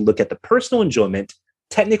individually look at the personal enjoyment,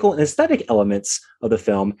 technical and aesthetic elements of the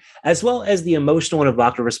film, as well as the emotional and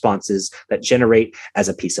evocative responses that generate as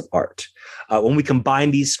a piece of art. When we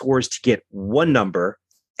combine these scores to get one number,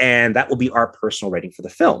 and that will be our personal rating for the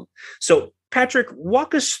film. So, Patrick,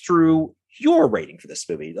 walk us through your rating for this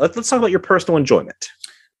movie. Let's talk about your personal enjoyment.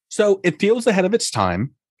 So it feels ahead of its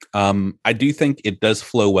time. I do think it does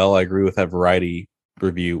flow well. I agree with that Variety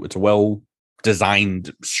review. It's a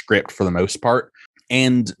well-designed script for the most part.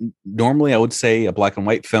 And normally I would say a black and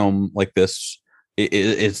white film like this,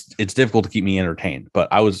 it's difficult to keep me entertained. But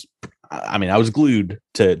I was glued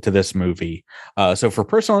to this movie. So for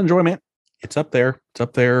personal enjoyment, it's up there.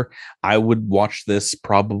 I would watch this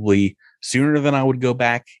probably sooner than I would go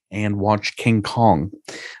back and watch King Kong.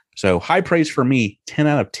 So high praise for me, 10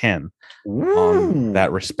 out of 10 on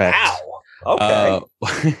that respect. Wow.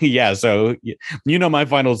 Okay. Yeah. So my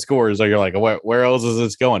final scores. So you're like, where else is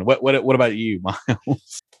this going? What about you,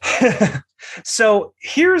 Miles? So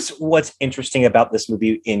here's what's interesting about this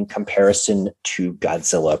movie in comparison to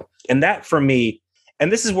Godzilla, and that for me,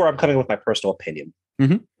 and this is where I'm coming with my personal opinion.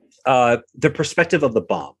 The perspective of the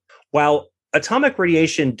bomb. While atomic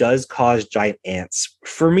radiation does cause giant ants,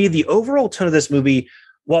 for me, the overall tone of this movie,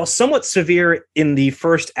 while somewhat severe in the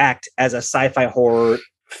first act as a sci-fi horror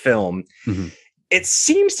film, it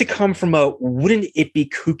seems to come from a wouldn't it be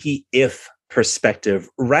kooky if perspective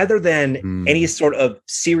rather than any sort of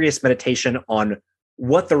serious meditation on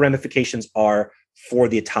what the ramifications are for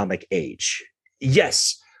the atomic age.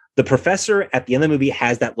 Yes, the professor at the end of the movie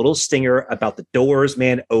has that little stinger about the doors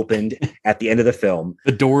man opened at the end of the film.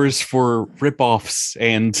 The doors for ripoffs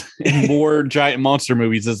and more giant monster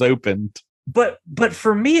movies is opened. But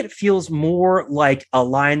for me, it feels more like a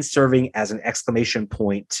line serving as an exclamation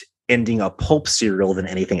point ending a pulp serial than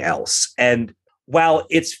anything else. And while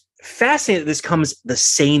it's fascinating that this comes the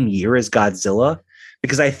same year as Godzilla,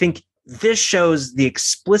 because I think this shows the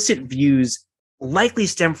explicit views likely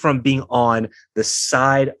stem from being on the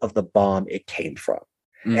side of the bomb it came from.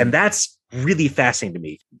 And that's really fascinating to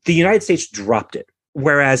me. The United States dropped it.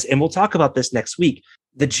 Whereas, and we'll talk about this next week,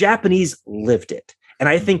 the Japanese lived it. And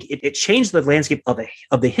I think it changed the landscape of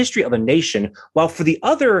the history of a nation, while for the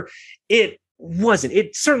other, it wasn't.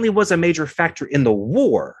 It certainly was a major factor in the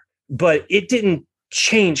war, but it didn't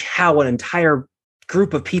change how an entire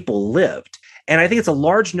group of people lived. And I think it's a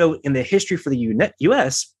large note in the history for the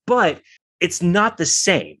U.S., but it's not the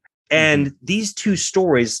same. And these two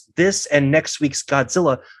stories, this and next week's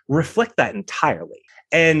Godzilla, reflect that entirely.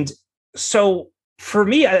 And so for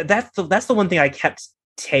me, that's the one thing I kept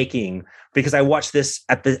taking, because I watched this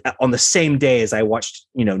on the same day as I watched,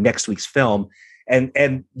 next week's film,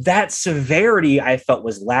 and that severity I felt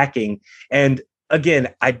was lacking. And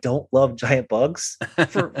again, I don't love giant bugs.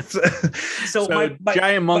 So my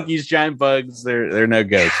giant monkeys, giant bugs, they're no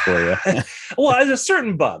ghosts for you. Well, there's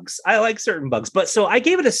certain bugs. I like certain bugs, but so I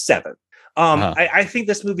gave it a 7. I think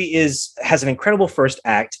this movie has an incredible first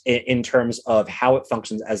act in terms of how it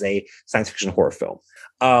functions as a science fiction horror film.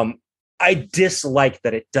 I dislike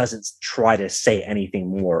that it doesn't try to say anything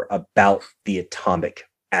more about the atomic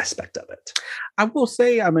aspect of it. I will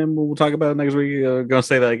say, I mean, we'll talk about it next week. I'm going to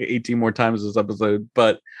say that like 18 more times this episode,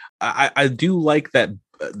 but I do like that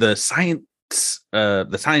the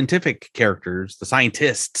scientific characters, the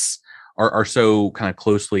scientists are so kind of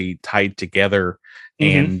closely tied together,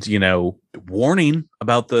 and warning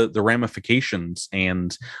about the ramifications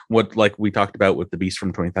and what, like we talked about with the Beast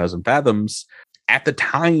from 20,000 Fathoms at the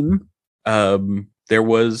time. There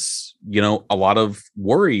was, a lot of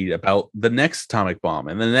worry about the next atomic bomb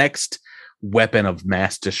and the next weapon of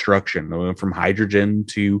mass destruction, from hydrogen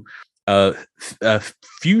to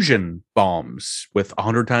fusion bombs with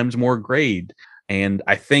 100 times more grade. And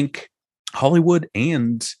I think Hollywood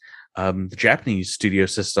and the Japanese studio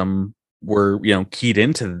system were, keyed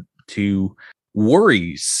into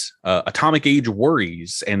worries, atomic age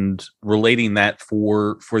worries, and relating that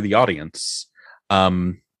for the audience.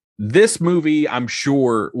 This movie, I'm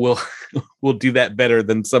sure, will do that better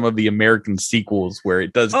than some of the American sequels, where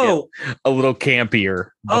it does get a little campier.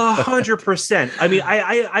 100%. I mean,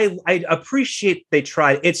 I appreciate they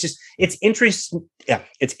tried. It's interesting. Yeah,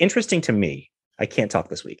 it's interesting to me. I can't talk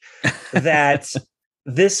this week. That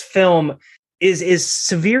this film is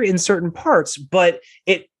severe in certain parts, but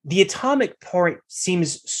the atomic part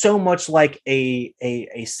seems so much like a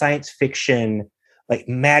science fiction like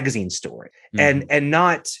magazine story, and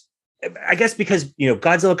not, I guess, because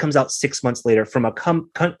Godzilla comes out 6 months later from a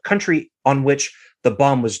country on which the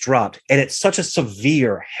bomb was dropped, and it's such a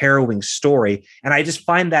severe, harrowing story. And I just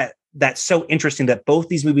find that so interesting that both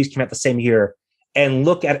these movies came out the same year and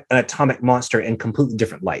look at an atomic monster in completely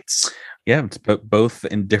different lights. Yeah, it's both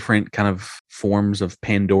in different kind of forms of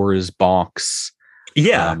Pandora's box.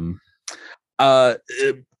 Yeah.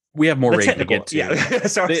 We have more to get to. Yeah.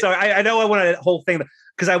 sorry. I know I wanted a whole thing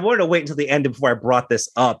because I wanted to wait until the end before I brought this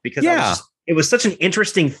up, because it was such an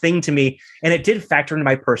interesting thing to me, and it did factor into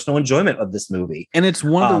my personal enjoyment of this movie. And it's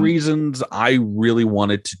one of the reasons I really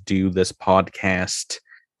wanted to do this podcast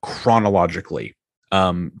chronologically,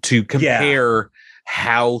 to compare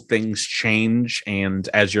how things change. And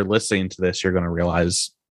as you're listening to this, you're going to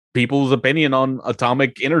realize people's opinion on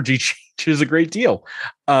atomic energy changes a great deal.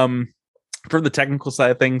 For the technical side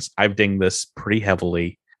of things, I've dinged this pretty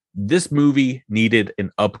heavily. This movie needed an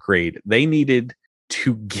upgrade. They needed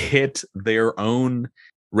to get their own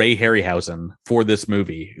Ray Harryhausen for this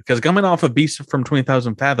movie, because coming off of Beast from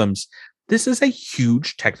 20,000 Fathoms, this is a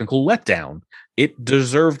huge technical letdown. It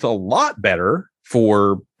deserved a lot better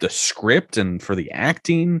for the script and for the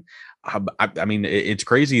acting. I mean, it's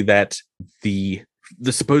crazy that the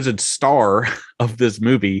supposed star of this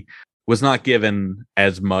movie was not given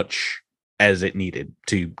as much as it needed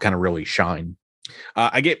to kind of really shine.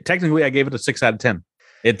 I gave it a 6 out of 10.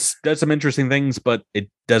 It does some interesting things, but it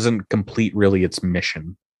doesn't complete really its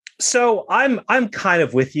mission. So I'm kind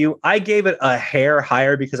of with you. I gave it a hair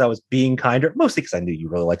higher because I was being kinder, mostly because I knew you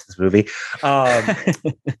really liked this movie.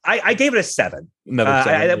 I gave it a 7. Another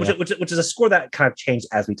 7, which is a score that kind of changed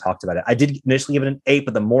as we talked about it. I did initially give it an 8,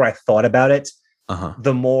 but the more I thought about it,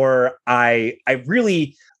 the more I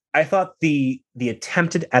thought the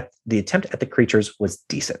attempt at the creatures was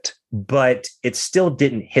decent, but it still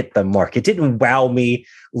didn't hit the mark. It didn't wow me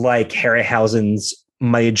like Harryhausen's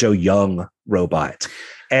Maya Jo Young robot.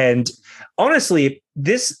 And honestly,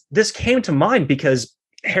 this came to mind because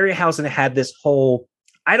Harryhausen had this whole,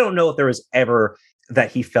 I don't know if there was ever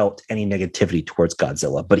that he felt any negativity towards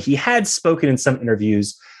Godzilla, but he had spoken in some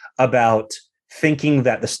interviews about thinking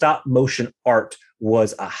that the stop motion art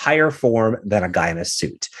was a higher form than a guy in a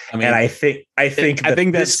suit. I mean, and I think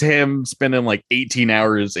that's him spending like 18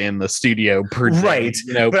 hours in the studio per day, right.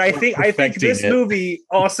 But I think this movie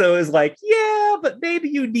also is like, yeah, but maybe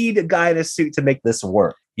you need a guy in a suit to make this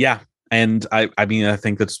work. Yeah. And I mean, I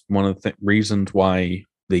think that's one of the reasons why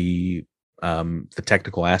the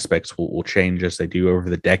technical aspects will change as they do over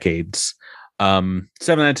the decades. 7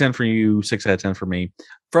 out of 10 for you, 6 out of 10 for me.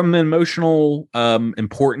 From the emotional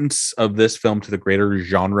importance of this film to the greater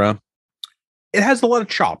genre, it has a lot of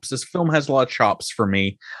chops. This film has a lot of chops for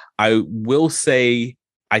me. I will say,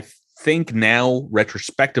 I think now,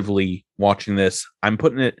 retrospectively, watching this, I'm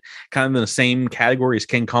putting it kind of in the same category as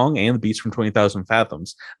King Kong and The Beast from 20,000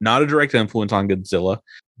 Fathoms. Not a direct influence on Godzilla,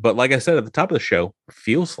 but like I said at the top of the show, it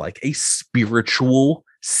feels like a spiritual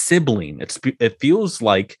sibling. It feels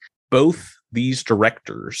like both these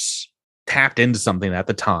directors tapped into something at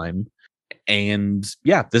the time, and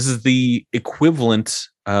yeah, this is the equivalent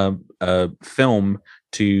film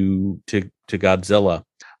to Godzilla.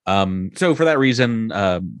 So for that reason,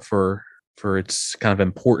 for its kind of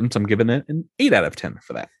importance, I'm giving it an 8 out of 10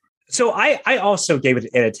 for that. So I also gave it an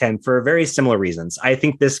 8 out of 10 for very similar reasons. I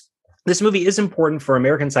think this movie is important for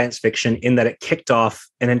American science fiction in that it kicked off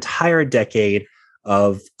an entire decade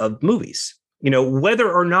of movies.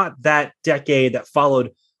 Whether or not that decade that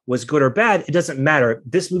followed was good or bad, it doesn't matter.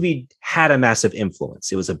 This movie had a massive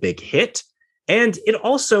influence. It was a big hit. And it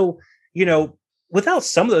also, without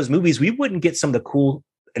some of those movies, we wouldn't get some of the cool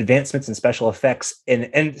advancements in special effects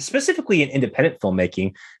and specifically in independent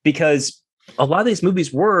filmmaking, because a lot of these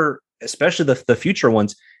movies were, especially the future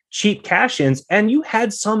ones, cheap cash-ins. And you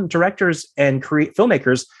had some directors and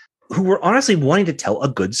filmmakers who were honestly wanting to tell a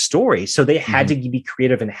good story. So they had to be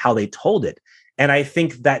creative in how they told it. And I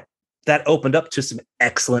think that opened up to some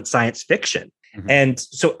excellent science fiction. And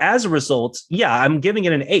so as a result, yeah, I'm giving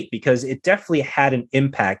it an 8 because it definitely had an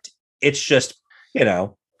impact. It's just, I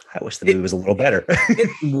wish the movie was a little better.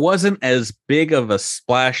 It wasn't as big of a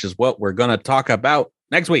splash as what we're going to talk about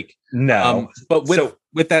next week. No. But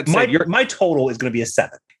with that said, my total is going to be a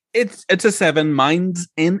 7. It's a 7. Mine's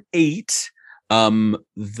an 8.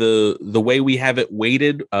 The way we have it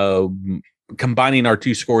weighted, combining our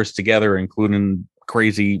two scores together, including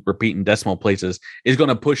crazy repeating decimal places, is going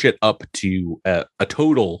to push it up to a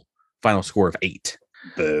total final score of 8.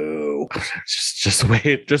 Boo! Just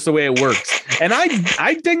the way it works. And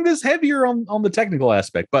I ding this heavier on the technical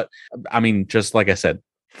aspect, but I mean, just like I said,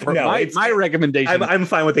 my recommendation, I'm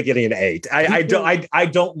fine with it getting an 8. I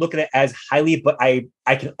don't look at it as highly, but I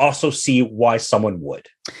can also see why someone would.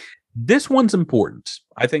 This one's important.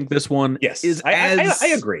 I think this one is.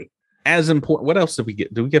 I agree. As important. What else did we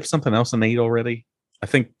get? Did we give something else an 8 already? I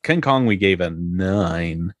think King Kong we gave a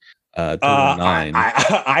 9. 9.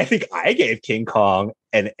 I think I gave King Kong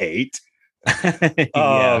an 8.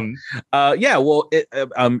 Yeah. Well,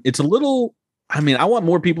 it's a little. I mean, I want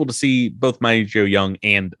more people to see both Mighty Joe Young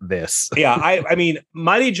and this. Yeah, I mean,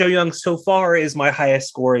 Mighty Joe Young so far is my highest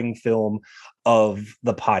scoring film of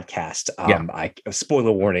the podcast.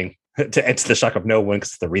 Spoiler warning to the shock of no one,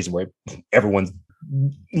 because it's the reason why everyone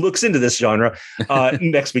looks into this genre.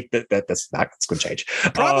 Next week, that's going to change.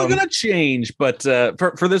 Probably going to change, but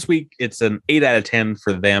for this week, it's an 8 out of 10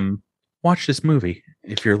 for them. Watch this movie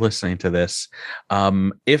if you're listening to this.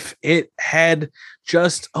 If it had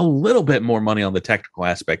just a little bit more money on the technical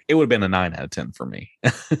aspect, it would have been a 9 out of 10 for me.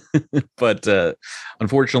 But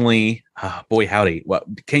unfortunately, boy howdy,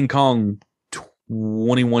 King Kong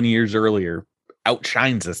 21 years earlier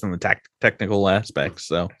outshines us in the technical aspects.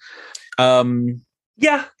 So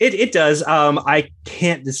yeah, it does. I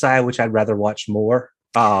can't decide which I'd rather watch more.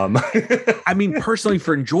 I mean, personally,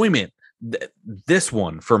 for enjoyment, this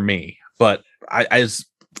one for me. But as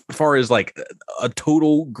far as like a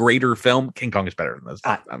total greater film, King Kong is better than this.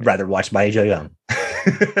 I'd rather watch Mighty Joe Young.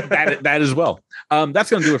 that as well.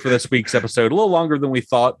 That's going to do it for this week's episode. A little longer than we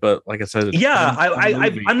thought, but like I said,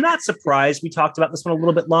 I'm not surprised. We talked about this one a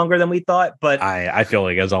little bit longer than we thought, but I feel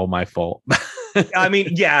like it's all my fault. I mean,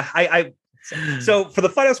 yeah, So for the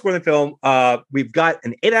final score of the film, we've got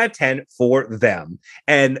an 8 out of 10 for them.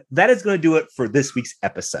 And that is going to do it for this week's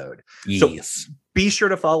episode. Yes. So be sure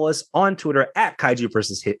to follow us on Twitter at Kaiju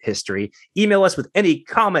versus History. Email us with any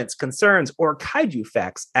comments, concerns, or kaiju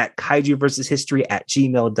facts at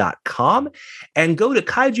kaijuversushistory@gmail.com. And go to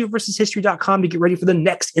kaijuversushistory.com to get ready for the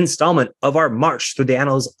next installment of our march through the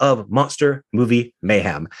annals of monster movie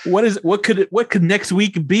mayhem. What could next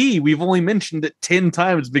week be? We've only mentioned it 10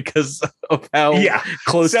 times because of how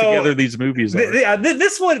close together these movies are.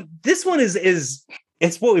 This one is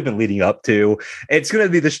it's what we've been leading up to. It's going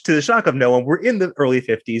to be to the shock of no one. We're in the early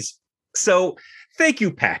 50s. So thank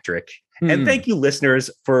you, Patrick. And thank you, listeners,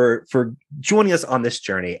 for joining us on this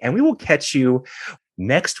journey. And we will catch you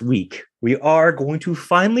next week. We are going to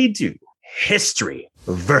finally do History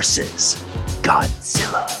versus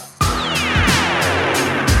Godzilla.